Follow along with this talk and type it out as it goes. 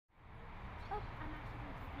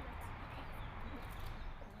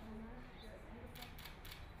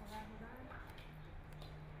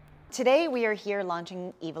Today we are here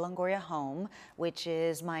launching Eva Longoria Home, which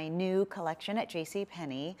is my new collection at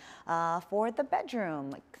JCPenney for the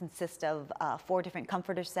bedroom. It consists of 4 different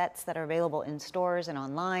comforter sets that are available in stores and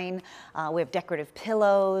online. We have decorative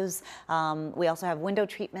pillows. We also have window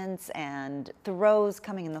treatments and throws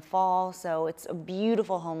coming in the fall. So it's a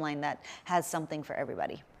beautiful home line that has something for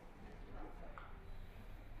everybody.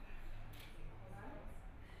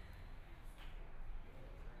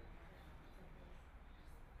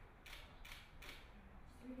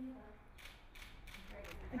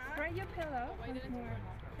 And spread your pillow once more.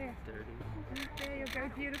 There you go,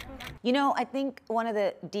 beautiful. You know, I think one of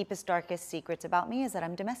the deepest, darkest secrets about me is that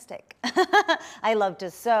I'm domestic. I love to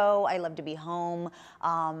sew, I love to be home.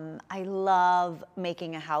 I love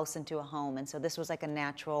making a house into a home. And so this was like a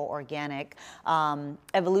natural, organic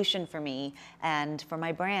evolution for me and for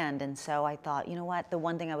my brand. And so I thought, you know what, the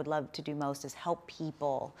one thing I would love to do most is help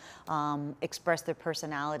people express their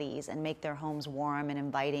personalities and make their homes warm and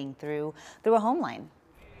inviting through a home line.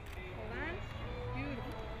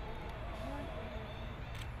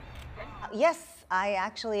 Yes, I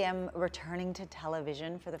actually am returning to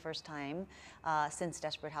television for the first time since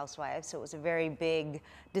Desperate Housewives, so it was a very big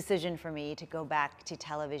decision for me to go back to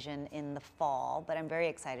television in the fall, but I'm very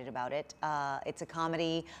excited about it. It's a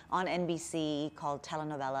comedy on NBC called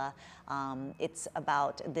Telenovela. It's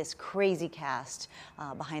about this crazy cast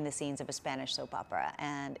behind the scenes of a Spanish soap opera,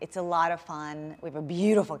 and it's a lot of fun. We have a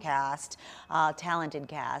beautiful cast, talented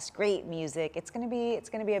cast, great music. It's going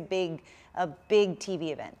to be a big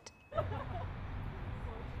TV event.